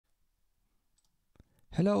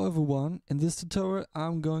Hello everyone, in this tutorial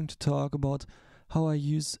I'm going to talk about how I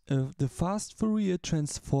use the fast Fourier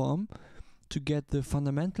transform to get the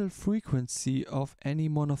fundamental frequency of any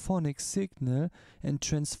monophonic signal and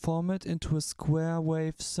transform it into a square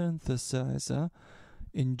wave synthesizer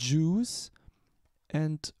in JUCE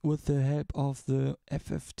and with the help of the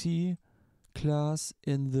FFT class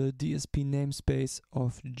in the DSP namespace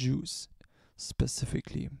of JUCE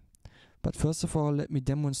specifically. But first of all, let me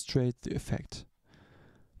demonstrate the effect.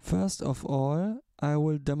 First of all, I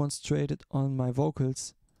will demonstrate it on my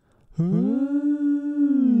vocals.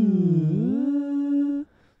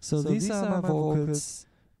 So these are my vocals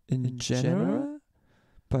in general.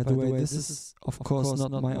 By the way, this is of course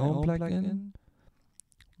not my own plugin.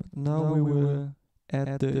 But now we will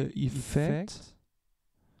add the effect.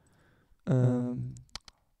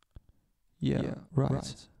 Yeah,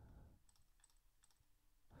 right.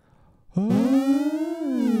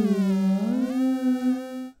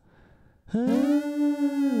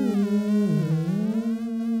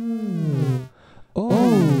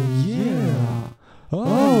 Oh yeah!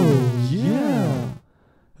 Oh yeah!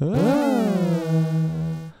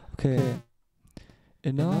 Okay,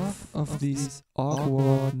 enough of these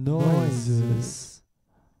awkward noises.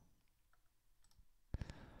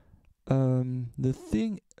 The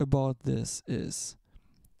thing about this is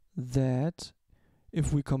that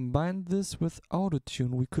if we combine this with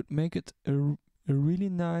autotune, we could make it a really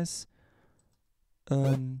nice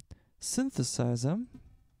synthesizer.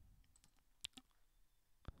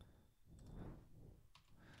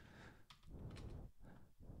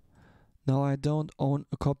 Now I don't own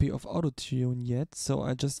a copy of autotune yet, so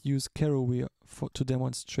I just use Caraway to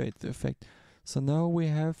demonstrate the effect. So now we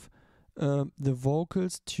have the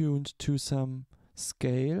vocals tuned to some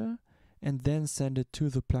scale and then send it to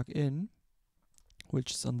the plugin,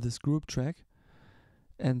 which is on this group track,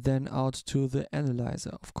 and then out to the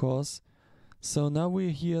analyzer, of course. So now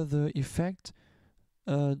we hear the effect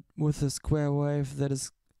with a square wave that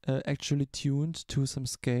is actually tuned to some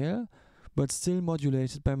scale, but still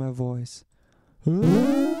modulated by my voice.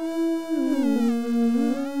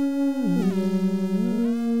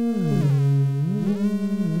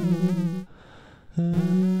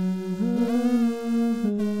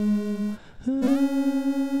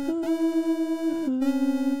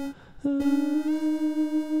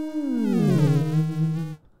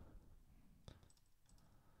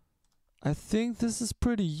 I think this is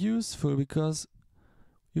pretty useful because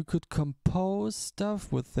you could compose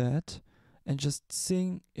stuff with that and just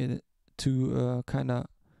sing it to kinda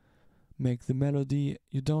make the melody.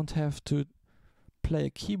 You don't have to play a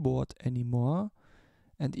keyboard anymore,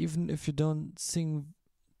 and even if you don't sing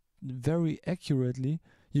very accurately,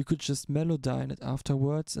 you could just melodyne it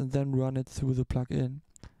afterwards and then run it through the plugin.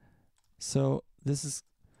 So this is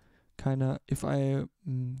kinda, if I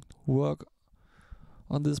work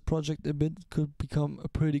on this project a bit, could become a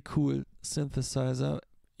pretty cool synthesizer,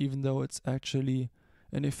 even though it's actually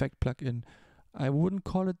an effect plugin. I wouldn't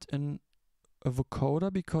call it a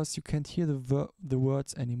vocoder because you can't hear the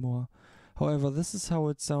words anymore. However, this is how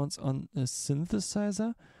it sounds on a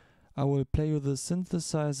synthesizer. I will play you the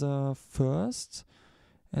synthesizer first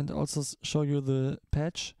and also show you the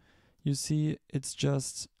patch. You see it's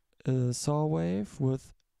just a saw wave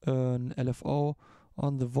with an LFO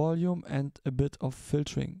on the volume and a bit of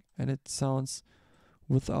filtering, and it sounds,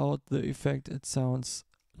 without the effect, it sounds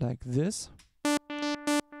like this.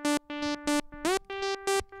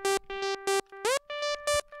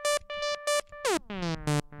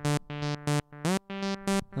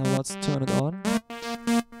 Now let's turn it on.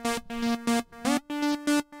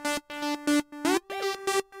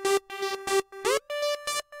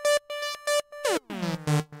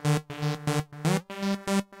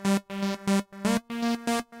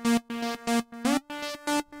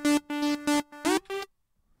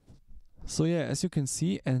 So yeah, as you can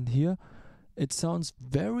see and hear, it sounds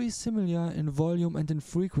very similar in volume and in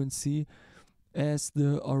frequency as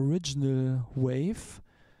the original wave,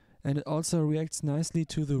 and it also reacts nicely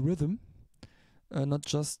to the rhythm, not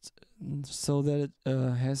just so that it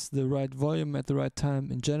has the right volume at the right time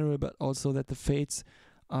in general, but also that the fades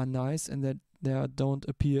are nice and that there don't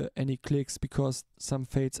appear any clicks because some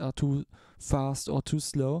fades are too fast or too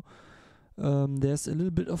slow. There's a little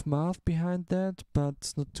bit of math behind that, but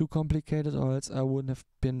it's not too complicated, or else I wouldn't have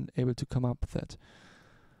been able to come up with that.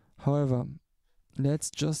 However, let's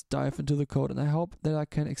just dive into the code, and I hope that I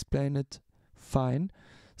can explain it fine.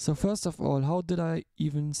 So first of all, how did I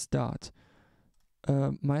even start?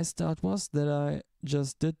 My start was that I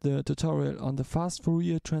just did the tutorial on the fast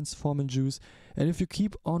Fourier transform in JUCE, and if you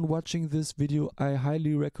keep on watching this video, I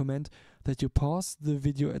highly recommend that you pause the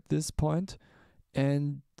video at this point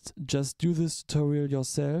and just do this tutorial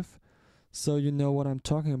yourself, so you know what I'm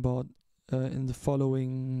talking about in the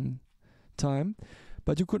following time.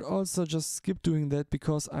 But you could also just skip doing that,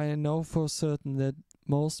 because I know for certain that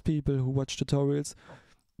most people who watch tutorials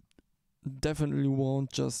definitely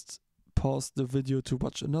won't just pause the video to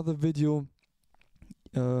watch another video,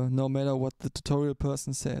 no matter what the tutorial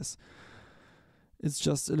person says. It's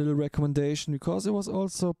just a little recommendation, because it was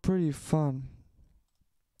also pretty fun.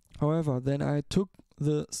 However, then I took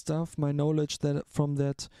the stuff, my knowledge that from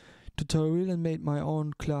that tutorial, and made my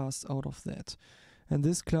own class out of that. And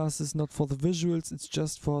this class is not for the visuals, it's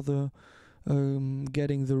just for the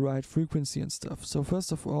getting the right frequency and stuff. So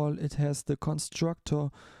first of all, it has the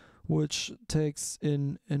constructor, which takes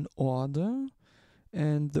in an order,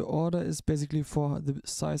 and the order is basically for the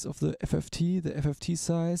size of the FFT, the FFT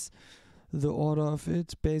size. The order of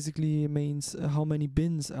it basically means how many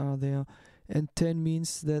bins are there, and 10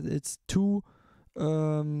 means that it's two,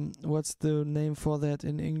 what's the name for that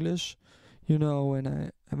in English? You know,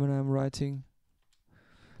 when I'm writing,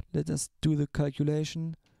 let us do the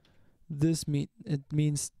calculation. This it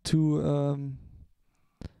means 2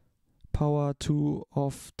 power 2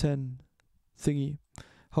 of 10 thingy.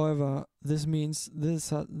 However, this means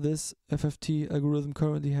this FFT algorithm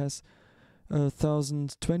currently has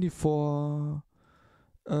 1024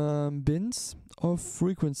 bins of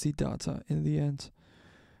frequency data in the end.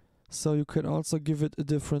 So you can also give it a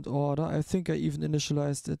different order. I think I even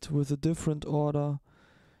initialized it with a different order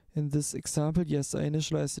in this example. Yes, I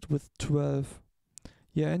initialized it with 12.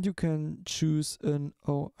 Yeah, and you can choose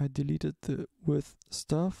I deleted the with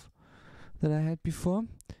stuff that I had before.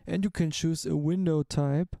 And you can choose a window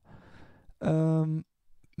type. A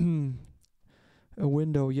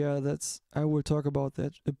window, yeah, I will talk about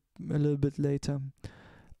that a little bit later.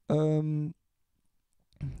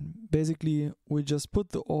 Basically, we just put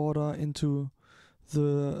the order into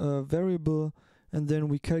the variable, and then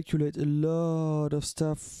we calculate a lot of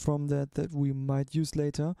stuff from that we might use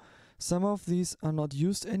later. Some of these are not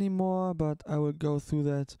used anymore, but I will go through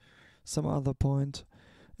that some other point.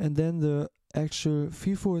 And then the actual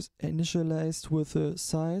FIFO is initialized with a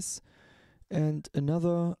size, and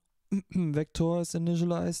another vector is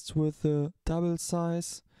initialized with a double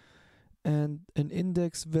size and an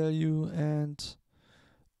index value, and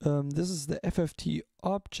this is the FFT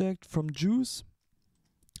object from JUCE,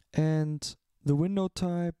 and the window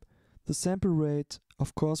type, the sample rate.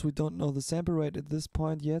 Of course, we don't know the sample rate at this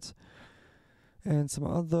point yet, and some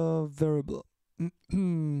other variable.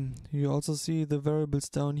 You also see the variables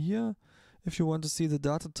down here. If you want to see the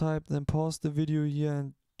data type, then pause the video here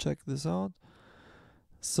and check this out.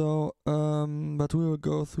 So, but we will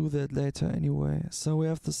go through that later anyway. So we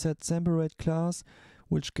have the set sample rate class,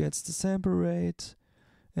 which gets the sample rate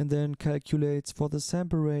and then calculates for the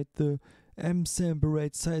sample rate the m sample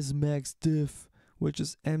rate size max diff, which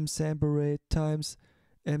is m sample rate times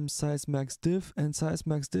m size max diff, and size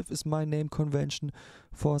max diff is my name convention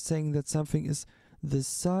for saying that something is the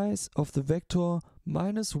size of the vector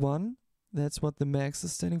minus 1. That's what the max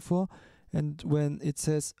is standing for. And when it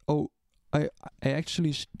says, oh, I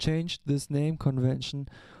actually changed this name convention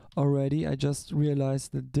already. I just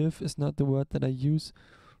realized that diff is not the word that I use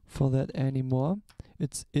for that anymore.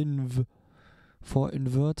 It's inv for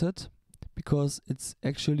inverted, because it's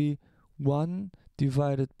actually 1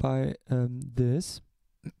 divided by this.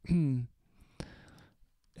 And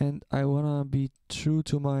I wanna be true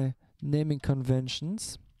to my naming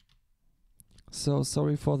conventions. So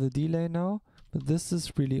sorry for the delay now, but this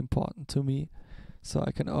is really important to me, so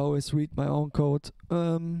I can always read my own code.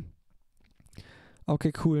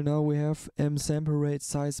 Okay, cool. Now we have m sample rate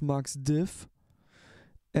size max diff,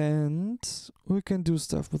 and we can do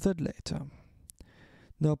stuff with that later.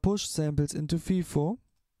 Now push samples into FIFO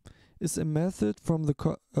is a method from the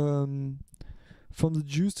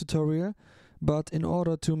JUCE tutorial, but in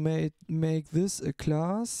order to make this a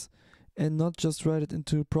class and not just write it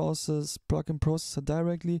into plugin processor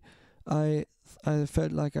directly, I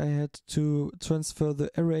felt like I had to transfer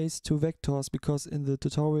the arrays to vectors, because in the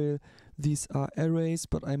tutorial these are arrays,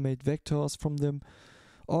 but I made vectors from them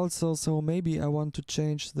also. So maybe I want to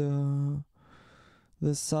change the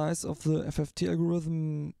size of the FFT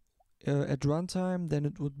algorithm at runtime. Then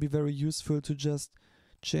it would be very useful to just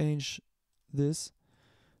change this.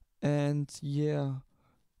 And yeah,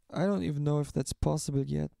 I don't even know if that's possible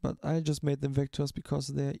yet, but I just made them vectors because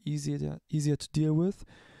they're easier to deal with.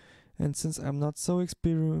 And since I'm not so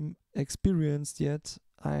experienced yet,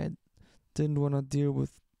 I didn't want to deal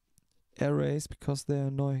with arrays because they're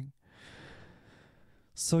annoying.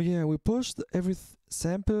 So yeah, we pushed every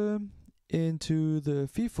sample into the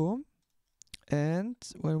FIFO, and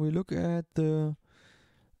when we look at the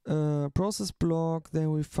process block,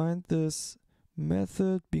 then we find this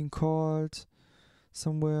method being called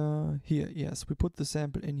somewhere here. Yes, we put the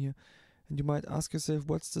sample in here. And you might ask yourself,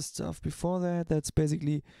 what's the stuff before that? That's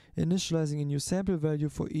basically initializing a new sample value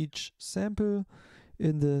for each sample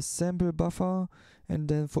in the sample buffer, and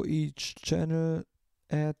then for each channel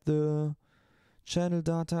add the channel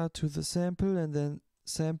data to the sample, and then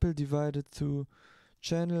sample divided to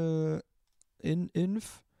channel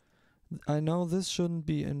inf. I know this shouldn't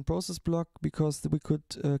be in process block because we could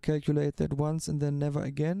calculate that once and then never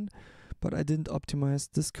again, but I didn't optimize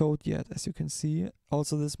this code yet, as you can see.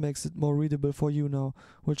 Also, this makes it more readable for you now,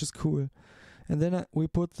 which is cool. And then we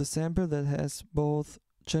put the sample that has both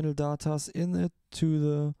channel datas in it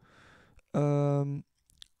to the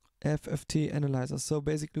FFT analyzer. So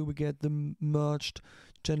basically we get the merged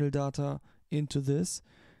channel data into this,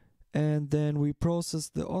 and then we process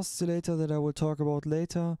the oscillator that I will talk about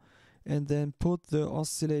later, and then put the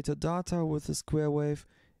oscillator data with the square wave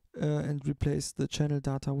and replace the channel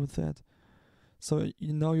data with that. So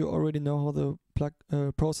now you already know how the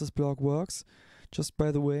process block works, just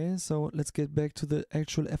by the way. So let's get back to the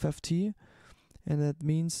actual FFT, and that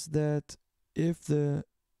means that if the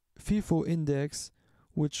FIFO index,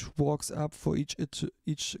 which walks up for each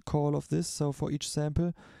call of this, so for each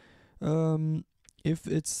sample, if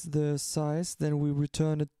it's the size, then we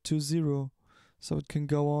return it to 0, so it can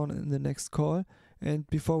go on in the next call. And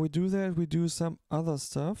before we do that, we do some other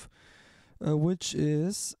stuff, which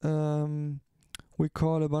is we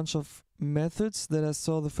call a bunch of methods that I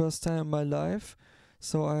saw the first time in my life.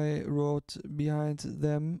 So I wrote behind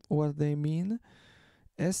them what they mean.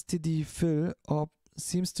 stdfill op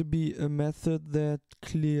seems to be a method that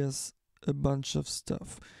clears a bunch of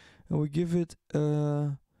stuff, and we give it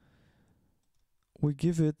the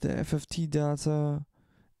FFT data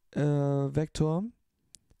vector,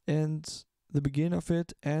 and the beginning of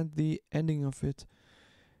it and the ending of it.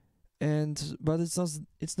 But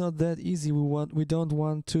it's not that easy. We don't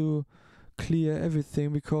want to clear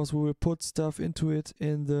everything because we will put stuff into it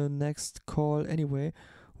in the next call anyway.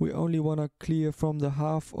 We only want to clear from the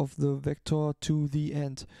half of the vector to the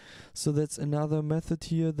end. So that's another method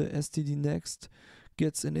here. The stdnext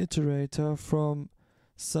gets an iterator from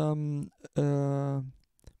some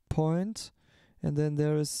point, and then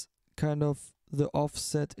there is kind of the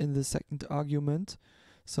offset in the second argument.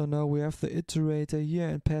 So now we have the iterator here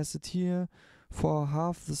and pass it here for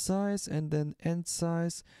half the size and then end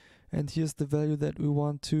size, and here's the value that we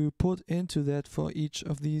want to put into that for each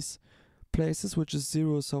of these places, which is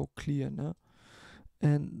 0, so clear, no?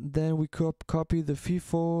 And then we copy the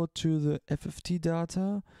FIFO to the FFT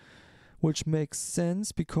data, which makes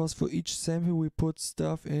sense because for each sample we put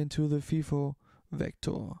stuff into the FIFO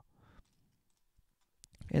vector.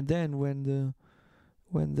 And then when the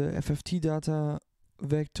FFT data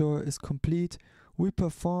vector is complete, we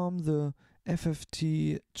perform the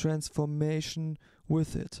FFT transformation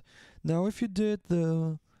with it. Now if you did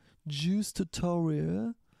the JUCE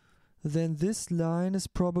tutorial, then this line is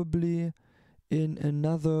probably in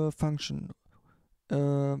another function.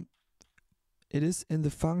 It is in the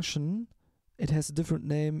function. It has a different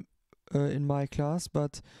name in my class,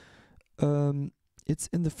 but it's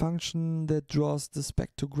in the function that draws the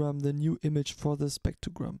spectrogram, the new image for the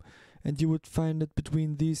spectrogram. And you would find it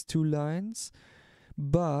between these two lines.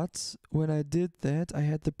 But when I did that, I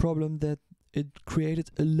had the problem that it created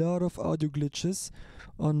a lot of audio glitches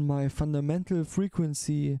on my fundamental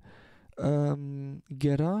frequency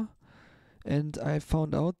getter, and I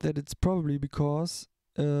found out that it's probably because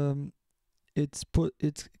it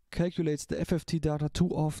calculates the FFT data too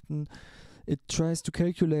often. It tries to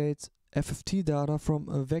calculate FFT data from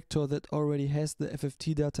a vector that already has the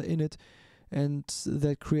FFT data in it, and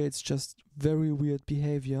that creates just very weird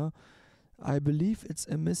behavior. I believe it's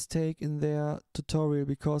a mistake in their tutorial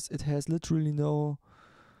because it has literally no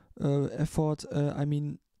effort. I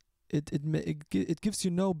mean, it gives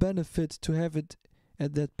you no benefit to have it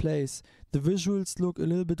at that place. The visuals look a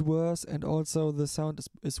little bit worse, and also the sound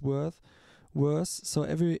is worse.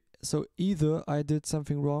 So either I did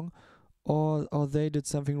something wrong, or they did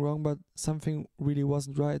something wrong, but something really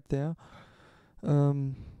wasn't right there.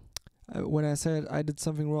 When I said I did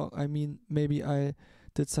something wrong, I mean maybe I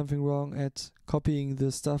did something wrong at copying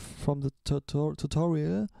the stuff from the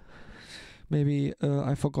tutorial. Maybe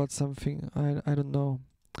I forgot something. I don't know.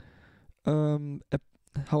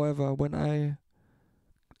 However, when I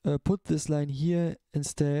put this line here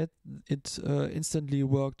instead, it instantly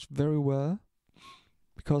worked very well,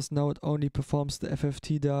 because now it only performs the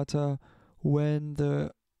FFT data when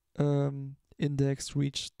the index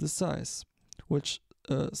reached the size, which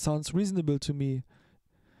sounds reasonable to me.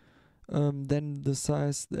 then the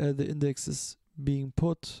size, the index is being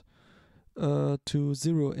put to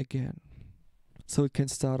 0 again. So it can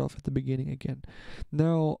start off at the beginning again.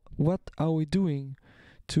 Now, what are we doing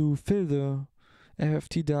to fill the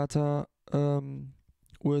FFT data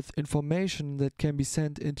with information that can be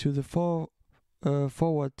sent into the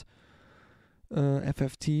forward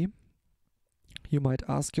FFT? You might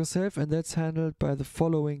ask yourself, and that's handled by the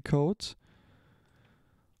following code.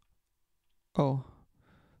 Oh,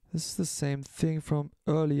 this is the same thing from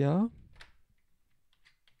earlier.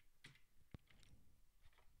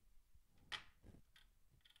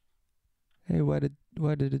 Hey, why did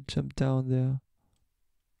it jump down there?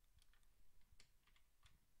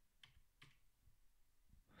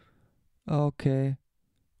 Okay.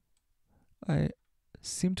 I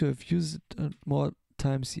seem to have used it more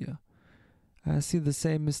times here. I see the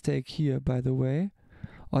same mistake here, by the way.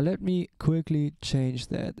 Or let me quickly change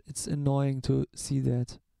that. It's annoying to see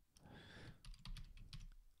that.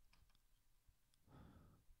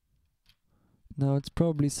 Now it's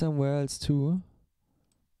probably somewhere else too.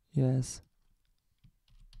 Yes.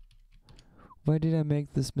 Why did I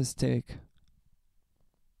make this mistake?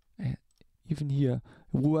 Even here.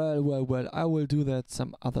 Well, I will do that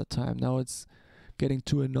some other time. Now it's getting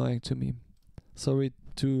too annoying to me. Sorry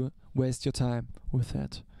to waste your time with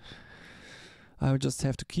that. I will just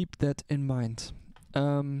have to keep that in mind.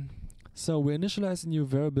 So we initialize a new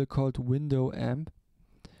variable called window amp,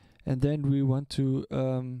 and then we want to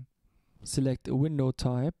select a window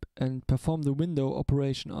type and perform the window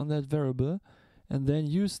operation on that variable, and then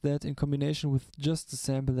use that in combination with just the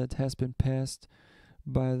sample that has been passed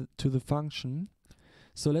to the function.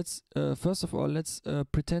 So let's first of all let's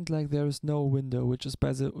pretend like there is no window, which is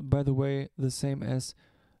by the way the same as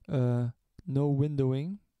no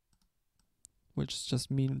windowing, which just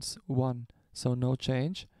means 1, so no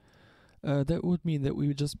change. That would mean that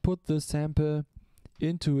we just put the sample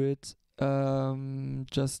into it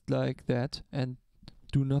just like that and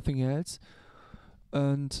do nothing else.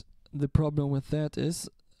 And the problem with that is,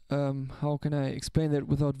 how can I explain that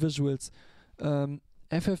without visuals?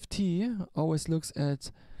 FFT always looks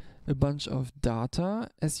at a bunch of data.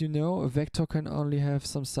 As you know, a vector can only have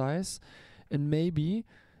some size, and maybe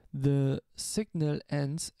the signal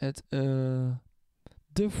ends at a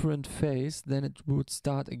different phase than it would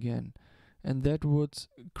start again, and that would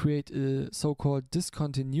create a so-called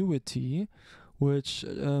discontinuity, which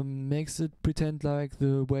makes it pretend like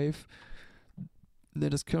the wave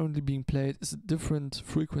that is currently being played is a different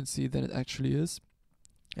frequency than it actually is,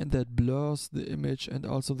 and that blurs the image and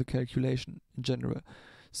also the calculation in general.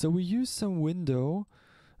 So we use some window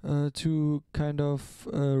to kind of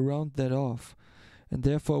round that off, and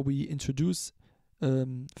therefore we introduce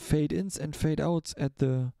fade-ins and fade-outs at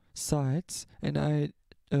the sides, and I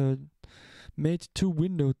made 2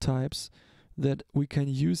 window types that we can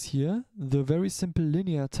use here. The very simple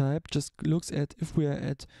linear type just looks at if we are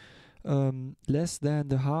at less than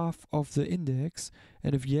the half of the index,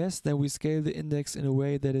 and if yes, then we scale the index in a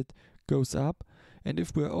way that it goes up, and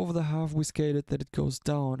if we're over the half, we scale it that it goes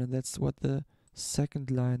down, and that's what the second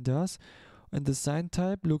line does. And the sign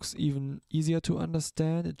type looks even easier to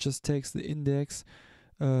understand. It just takes the index,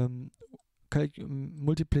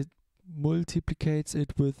 multiplicates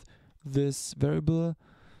it with this variable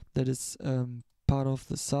that is part of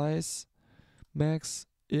the size max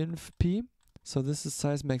inf p. So this is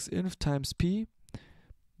size max inf times p,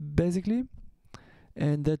 basically.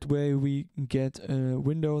 And that way we get a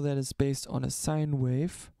window that is based on a sine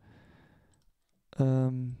wave.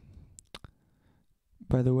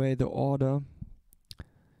 By the way, the order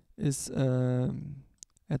is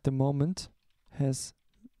at the moment has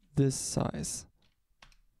this size.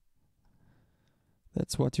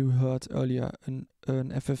 That's what you heard earlier, an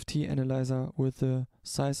FFT analyzer with a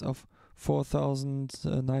size of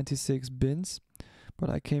 4096 bins, but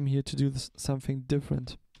I came here to do something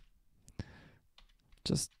different.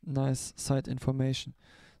 Just nice side information.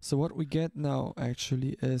 So what we get now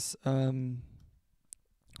actually is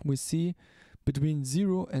we see between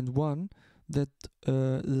 0 and 1 that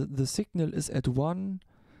the signal is at 1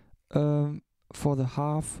 for the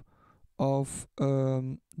half of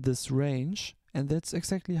this range, and that's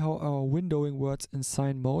exactly how our windowing works in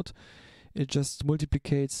sine mode. It just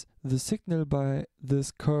multiplicates the signal by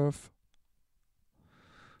this curve.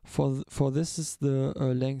 For this is the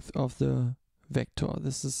length of the vector.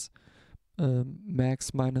 This is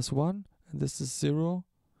max -1, and this is 0.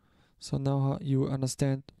 So now you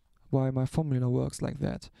understand why my formula works like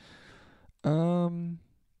that.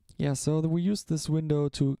 Yeah, so we use this window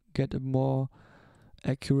to get a more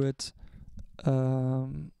accurate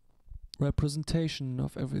representation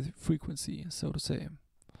of every frequency, so to say.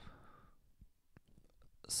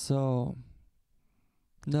 So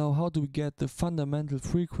now how do we get the fundamental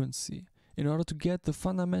frequency? In order to get the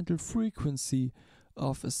fundamental frequency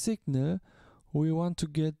of a signal, we want to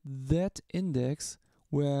get that index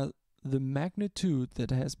where the magnitude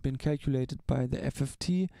that has been calculated by the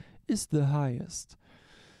FFT is the highest.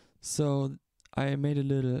 So I made a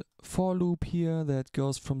little for loop here that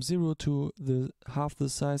goes from 0 to the half the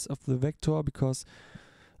size of the vector, because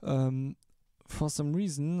for some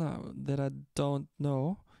reason that I don't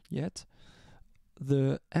know yet,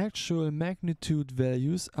 the actual magnitude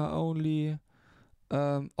values are only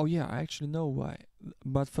oh yeah, I actually know why.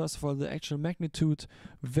 But first of all, the actual magnitude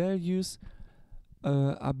values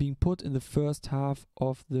are being put in the first half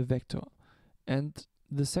of the vector, and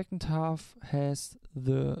the second half has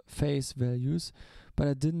the phase values, but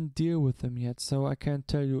I didn't deal with them yet, so I can't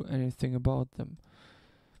tell you anything about them.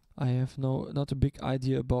 I have not a big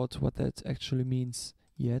idea about what that actually means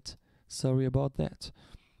yet. Sorry about that.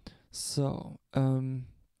 So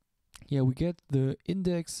yeah, we get the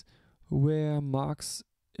index where max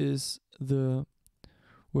is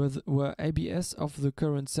where ABS of the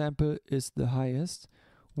current sample is the highest.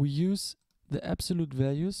 We use the absolute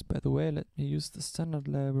values. By the way, let me use the standard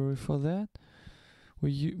library for that.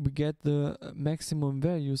 We get the maximum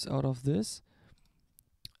values out of this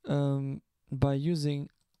by using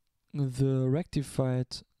the rectified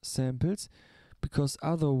samples, because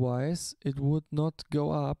otherwise it would not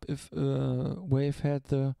go up if a wave had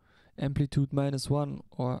the amplitude -1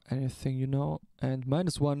 or anything, you know. And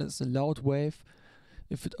 -1 is a loud wave.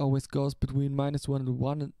 If it always goes between -1 and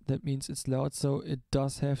 1, that means it's loud, so it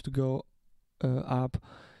does have to go up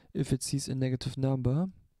if it sees a negative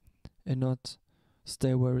number and not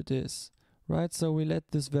stay where it is, right? So we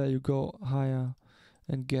let this value go higher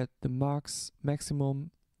and get the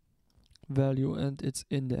maximum value and its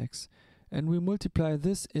index, and we multiply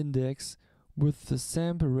this index with the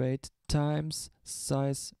sample rate times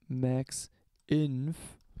size max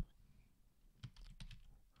inf.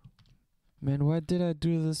 Man, why did I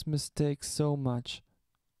do this mistake so much?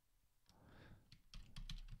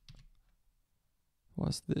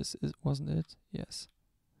 Wasn't it? Yes.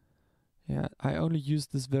 Yeah, I only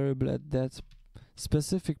used this variable at that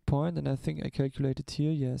specific point, and I think I calculated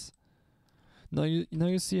here, yes. Now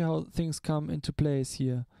you see how things come into place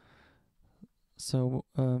here. So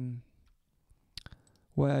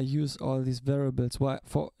why I use all these variables,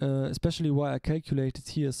 especially why I calculated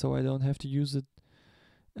here, so I don't have to use it,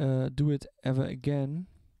 do it ever again.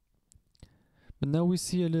 But now we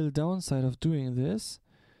see a little downside of doing this,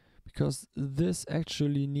 because this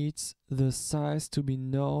actually needs the size to be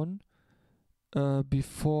known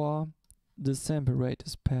before the sample rate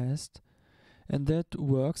is passed, and that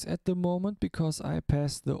works at the moment because I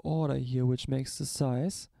passed the order here, which makes the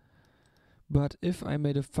size. But if I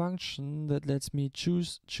made a function that lets me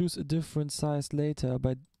choose a different size later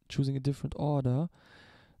by choosing a different order,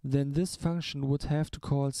 then this function would have to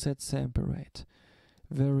call set sample rate.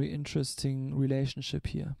 Very interesting relationship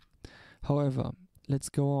here. However, let's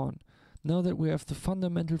go on. Now that we have the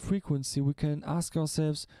fundamental frequency, we can ask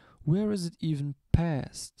ourselves, where is it even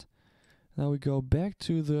passed? Now we go back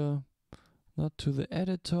to the, not to the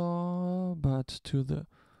editor, but to the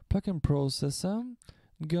plugin processor,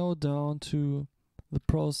 go down to the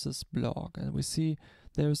process block, and we see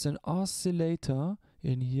there is an oscillator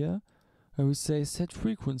in here where we say set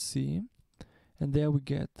frequency, and there we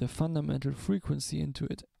get the fundamental frequency into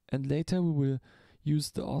it. And later we will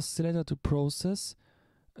use the oscillator to process,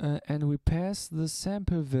 and we pass the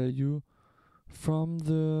sample value from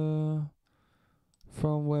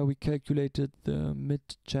where we calculated the mid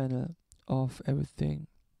channel of everything,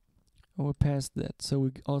 and we pass that. So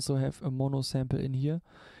we also have a mono sample in here,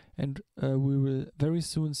 and we will very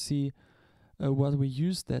soon see what we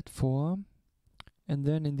use that for, and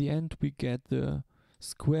then in the end we get the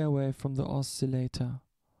square wave from the oscillator.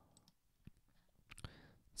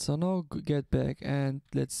 So now get back and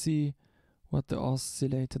let's see what the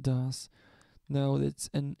oscillator does. Now it's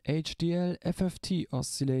an HDL FFT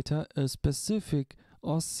oscillator, a specific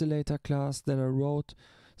oscillator class that I wrote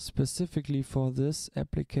specifically for this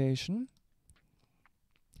application,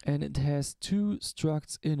 and it has two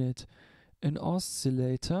structs in it, an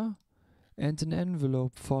oscillator and an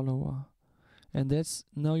envelope follower. And that's,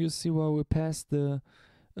 now you see why we pass the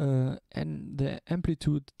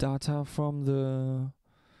amplitude data from the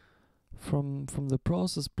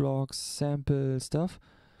process blocks sample stuff,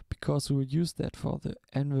 because we will use that for the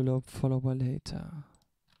envelope follower later.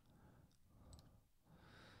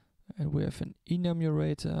 And we have an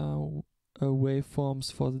enumerator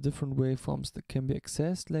waveforms for the different waveforms that can be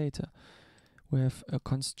accessed later. We have a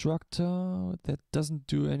constructor that doesn't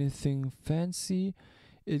do anything fancy.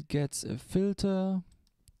 it gets a filter.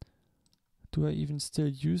 Do I even still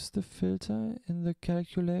use the filter in the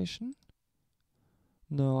calculation?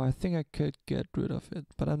 No, I think I could get rid of it,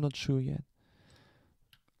 but I'm not sure yet.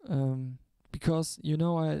 Because, you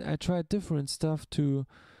know, I tried different stuff to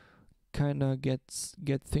kinda get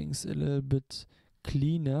things a little bit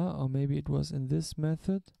cleaner, or maybe it was in this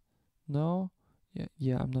method. No?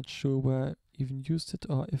 Yeah, I'm not sure where I even used it,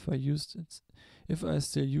 or if I used it, if I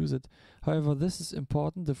still use it. However, this is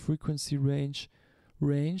important, the frequency range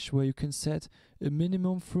where you can set a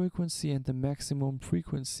minimum frequency and the maximum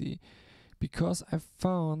frequency, because I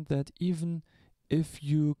found that even if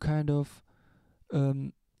you kind of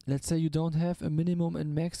let's say you don't have a minimum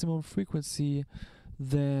and maximum frequency,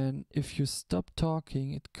 then if you stop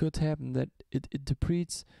talking, it could happen that it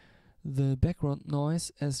interprets the background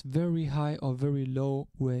noise as very high or very low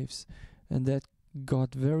waves, and that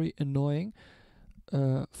got very annoying.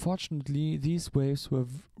 Fortunately, these waves were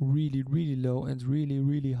really low and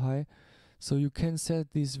really high, so you can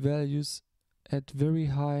set these values at very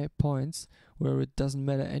high points where it doesn't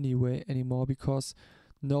matter anyway anymore, because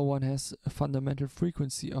no one has a fundamental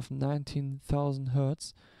frequency of 19,000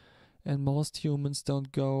 hertz, and most humans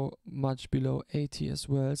don't go much below 80 as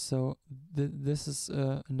well, so this is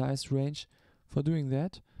a nice range for doing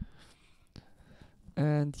that.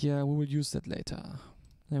 And yeah, we will use that later.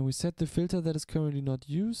 And we set the filter that is currently not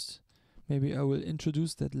used. Maybe I will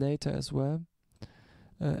introduce that later as well,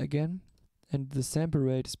 again. And the sample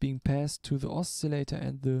rate is being passed to the oscillator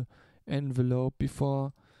and the envelope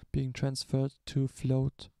before being transferred to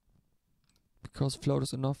float, because float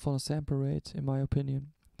is enough for a sample rate, in my opinion.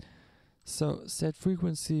 So set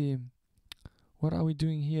frequency, what are we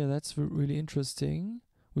doing here? That's really interesting.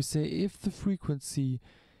 We say if the frequency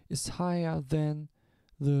is higher than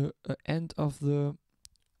the end of the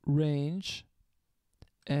range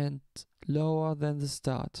and lower than the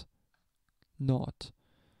start, not,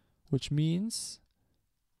 which means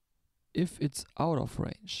if it's out of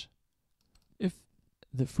range, if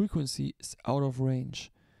the frequency is out of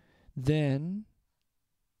range, then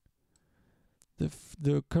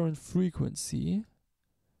the current frequency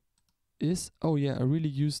is, oh yeah, I really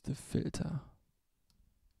used the filter.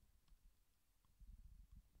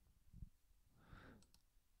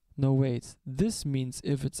 No, wait, this means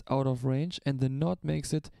if it's out of range, and the not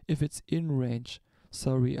makes it if it's in range.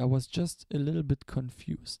 Sorry, I was just a little bit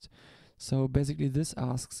confused. So basically this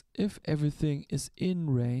asks if everything is in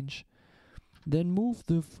range, then move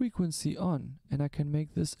the frequency on, and I can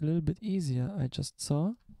make this a little bit easier, I just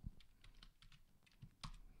saw.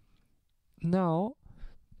 Now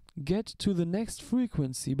get to the next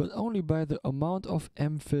frequency, but only by the amount of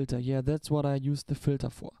M filter. Yeah, that's what I used the filter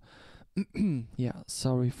for. Yeah,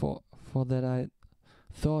 sorry for that. I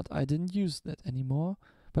thought I didn't use that anymore,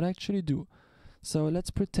 but I actually do. So let's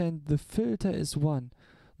pretend the filter is 1.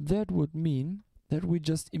 That would mean that we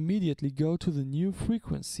just immediately go to the new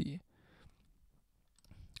frequency.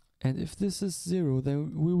 And if this is 0,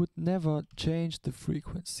 then we would never change the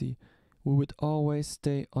frequency. We would always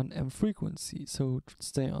stay on M frequency, so it would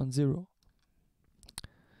stay on 0.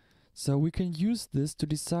 So we can use this to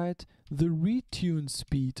decide the retune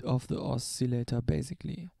speed of the oscillator,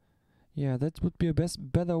 basically. Yeah, that would be a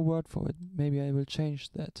better word for it. Maybe I will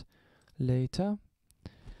change that later.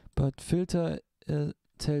 But filter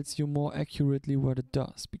tells you more accurately what it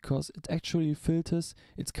does, because it actually filters.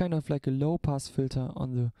 It's kind of like a low pass filter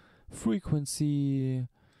on the frequency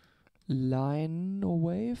line or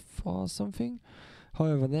wave or something.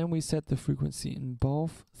 However, then we set the frequency in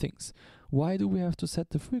both things. Why do we have to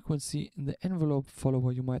set the frequency in the envelope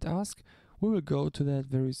follower, you might ask? We will go to that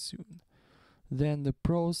very soon. Then the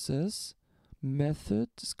process method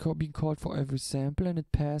is being called for every sample, and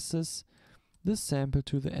it passes the sample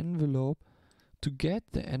to the envelope to get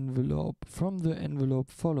the envelope from the envelope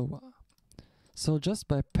follower. So just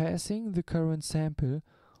by passing the current sample,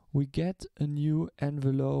 we get a new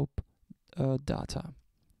envelope data,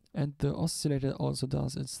 and the oscillator also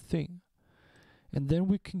does its thing. And then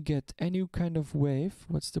we can get any kind of wave.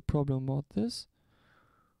 What's the problem about this?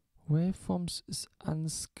 Waveforms is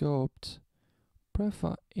unscoped.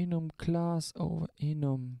 Prefer enum class over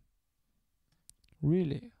enum.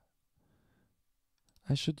 Really?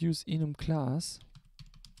 I should use enum class.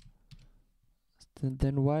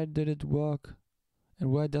 Then why did it work?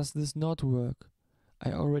 And why does this not work?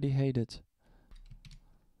 I already hate it.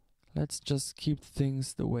 Let's just keep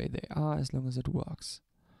things the way they are as long as it works.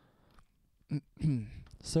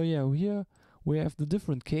 So yeah, here we have the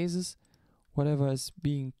different cases, whatever is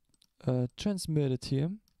being transmitted here,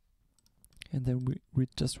 and then we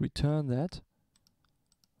just return that.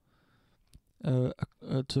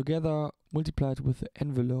 together multiplied with the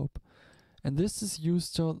envelope. And this is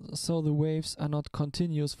used so the waves are not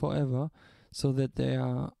continuous forever, so that they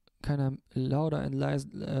are kind of louder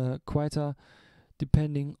and quieter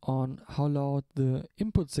depending on how loud the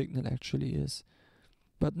input signal actually is.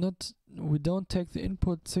 But we don't take the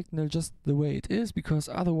input signal just the way it is, because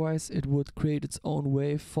otherwise it would create its own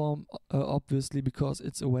waveform, obviously, because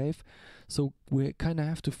it's a wave. So we kind of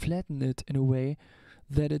have to flatten it in a way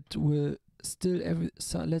that it will still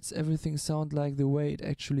lets everything sound like the way it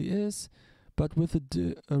actually is, but with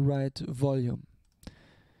a right volume.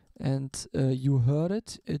 And you heard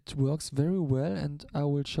it. It works very well, and I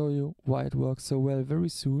will show you why it works so well very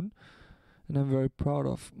soon. And I'm very proud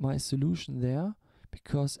of my solution there,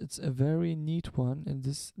 because it's a very neat one in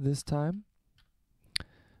this time.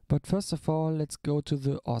 But first of all, let's go to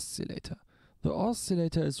the oscillator. The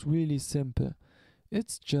oscillator is really simple.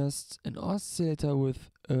 It's just an oscillator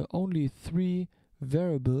with only 3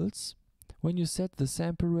 variables. When you set the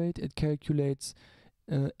sample rate, it calculates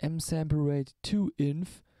m sample rate to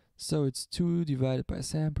inf, so it's 2 divided by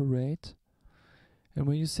sample rate. And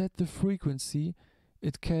when you set the frequency,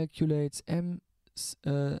 it calculates m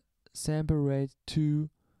sample rate to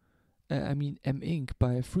m inc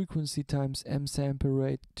by frequency times m sample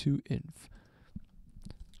rate to inf.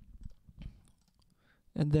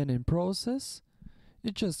 And then in process,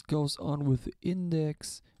 it just goes on with the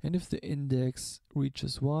index, and if the index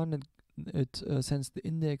reaches 1, it sends the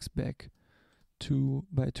index back 2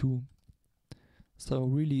 by 2. So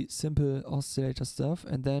really simple oscillator stuff.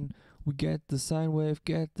 And then we get the sine wave,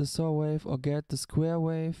 get the saw wave, or get the square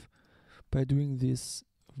wave by doing these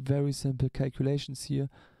very simple calculations here.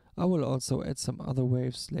 I will also add some other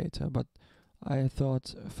waves later, but I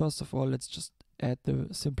thought first of all let's just add the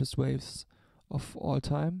simplest waves of all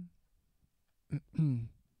time.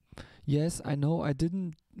 Yes, I know I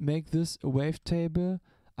didn't make this a wavetable.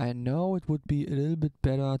 I know it would be a little bit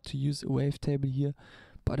better to use a wavetable here,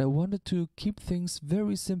 but I wanted to keep things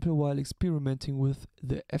very simple while experimenting with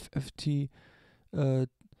the FFT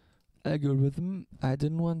algorithm. I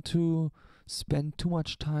didn't want to spend too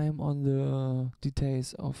much time on the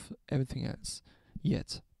details of everything else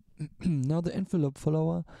yet. Now the envelope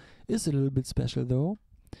follower is a little bit special though.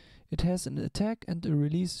 It has an attack and a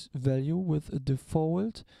release value with a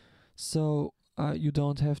default, so you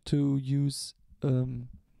don't have to use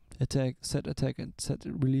set attack and set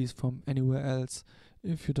release from anywhere else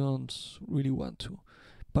if you don't really want to.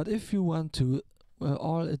 But if you want to,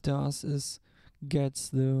 all it does is gets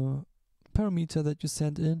the parameter that you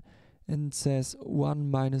sent in and says 1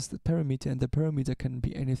 minus the parameter, and the parameter can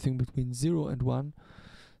be anything between 0 and 1,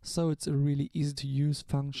 so it's a really easy to use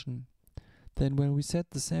function. Then when we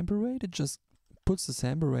set the sample rate, it just puts the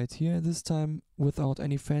sample rate here, this time without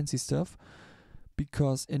any fancy stuff,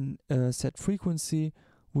 because in set frequency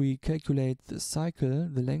we calculate the cycle,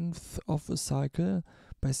 the length of a cycle,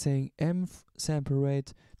 by saying m sample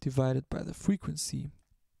rate divided by the frequency.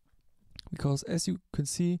 Because as you can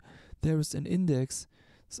see, there is an index,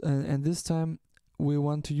 and this time we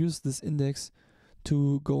want to use this index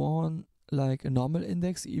to go on like a normal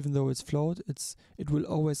index. Even though it's float, it will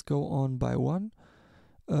always go on by 1.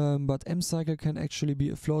 But m cycle can actually be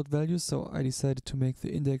a float value, so I decided to make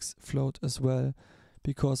the index float as well,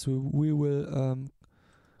 because we will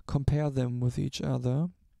compare them with each other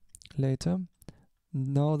later.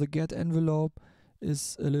 Now the get envelope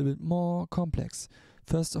is a little bit more complex.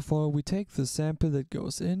 First of all, we take the sample that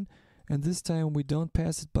goes in, and this time we don't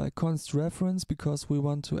pass it by const reference, because we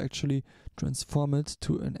want to actually transform it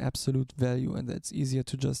to an absolute value, and that's easier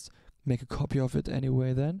to just make a copy of it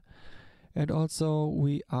anyway then. And also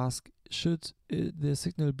we ask, should the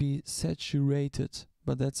signal be saturated?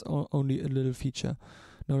 But that's only a little feature.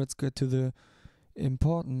 Now let's get to the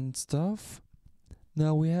important stuff.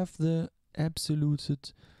 Now we have the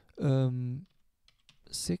absoluted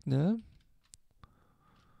signal,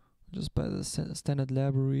 just by the standard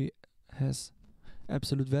library has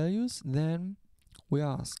absolute values. Then we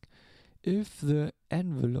ask if the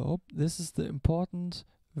envelope, this is the important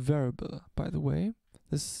variable by the way,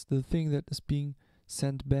 this is the thing that is being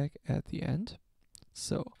sent back at the end.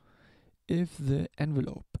 So if the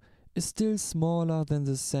envelope is still smaller than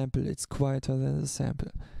the sample, it's quieter than the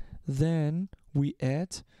sample, then we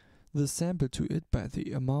add the sample to it by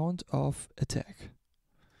the amount of attack.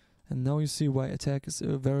 And now you see why attack is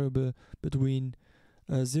a variable between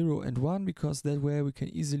 0 and 1, because that way we can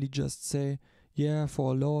easily just say, yeah,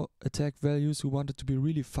 for low attack values we want it to be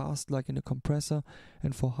really fast like in a compressor,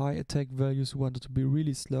 and for high attack values we want it to be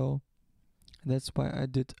really slow. And that's why I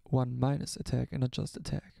did 1 minus attack and not just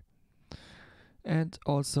attack. And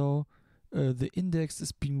also the index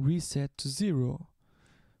is being reset to 0,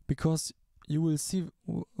 because you will see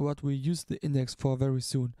what we use the index for very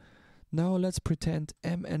soon. Now let's pretend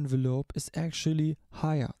M envelope is actually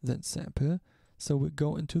higher than sample. So we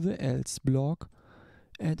go into the else block,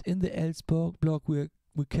 and in the else block we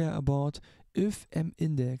care about if M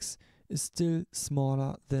index is still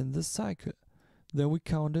smaller than the cycle. Then we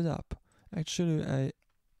count it up. Actually, I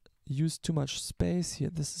used too much space here.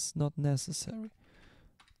 This is not necessary.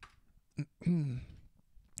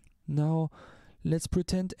 Now let's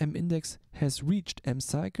pretend M index has reached M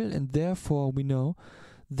cycle, and therefore we know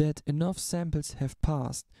that enough samples have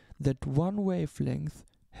passed, that one wavelength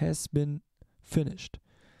has been finished.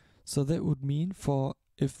 So that would mean, for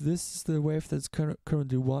if this is the wave that's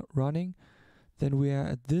currently running, then we are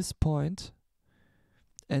at this point,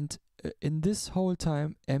 and in this whole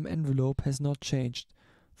time M envelope has not changed.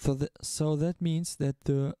 So that means that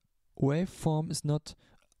the waveform is not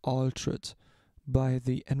altered by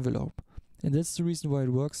the envelope, and that's the reason why it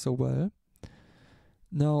works so well.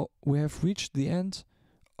 Now we have reached the end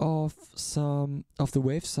of the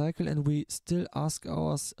wave cycle, and we still ask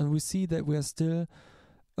and we see that we are still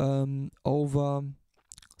over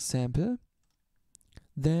sample.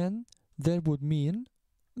 Then that would mean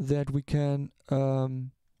that we can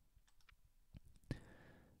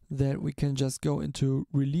just go into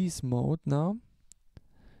release mode now,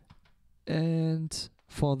 and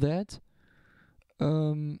for that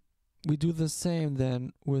we do the same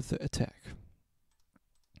then with the attack.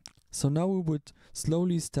 So now we would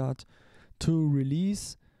slowly start to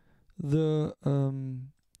release the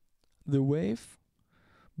wave,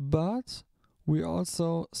 but we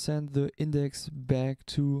also send the index back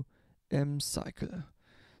to M cycle.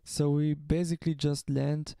 So we basically just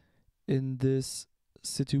land in this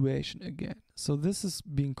situation again. So this is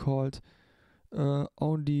being called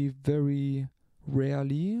only very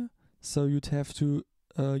rarely. So you'd have to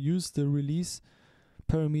use the release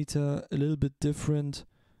parameter a little bit different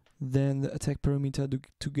than the attack parameter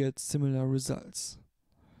to get similar results.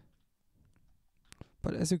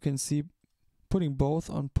 But as you can see, putting both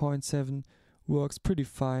on 0.7 works pretty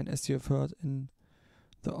fine, as you have heard in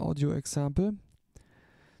the audio example.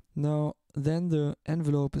 Now then the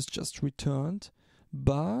envelope is just returned,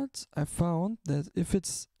 but I found that if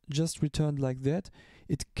it's just returned like that,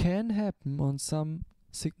 it can happen on some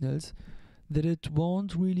signals that it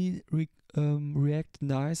won't really react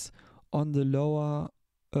nice on the lower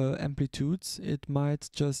amplitudes. It might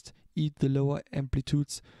just eat the lower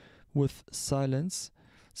amplitudes with silence.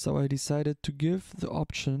 So I decided to give the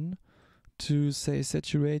option to say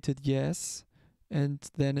saturated yes, and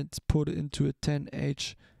then it's put into a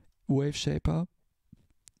 10H wave shaper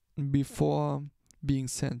before being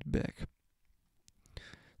sent back.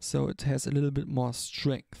 So it has a little bit more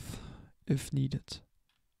strength if needed.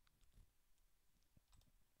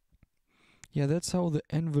 Yeah, that's how the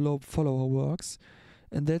envelope follower works,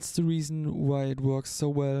 and that's the reason why it works so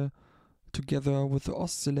well together with the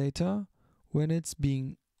oscillator when it's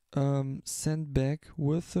being sent back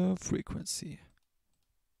with a frequency,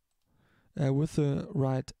 with the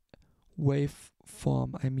right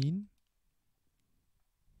waveform, I mean.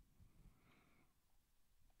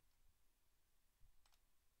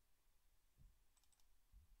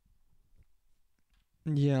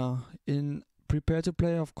 Yeah, in prepare to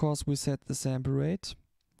play, of course, we set the sample rate.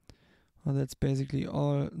 Well, that's basically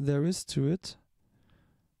all there is to it.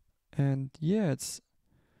 And yeah, it's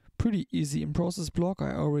pretty easy. In process block,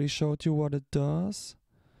 I already showed you what it does.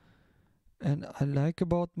 And I like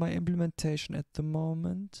about my implementation at the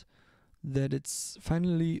moment that it's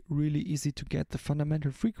finally really easy to get the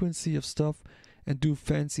fundamental frequency of stuff and do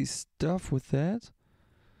fancy stuff with that.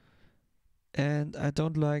 And I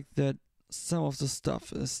don't like that some of the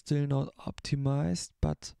stuff is still not optimized,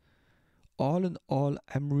 but all in all,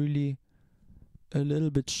 I'm really a little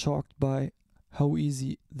bit shocked by how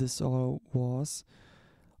easy this all was.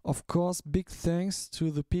 Of course, big thanks to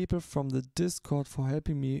the people from the Discord for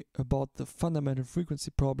helping me about the fundamental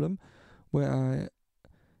frequency problem, where I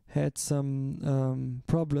had some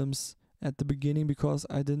problems at the beginning because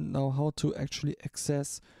I didn't know how to actually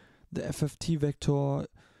access the FFT vector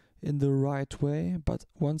in the right way. But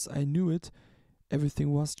once I knew it,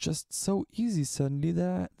 everything was just so easy suddenly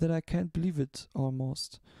that I can't believe it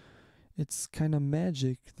almost. It's kind of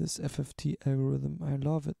magic, this FFT algorithm. I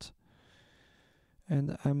love it.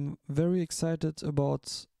 And I'm very excited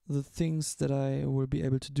about the things that I will be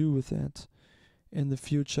able to do with that in the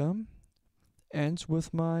future and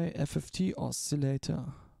with my FFT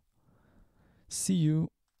oscillator. See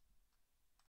you.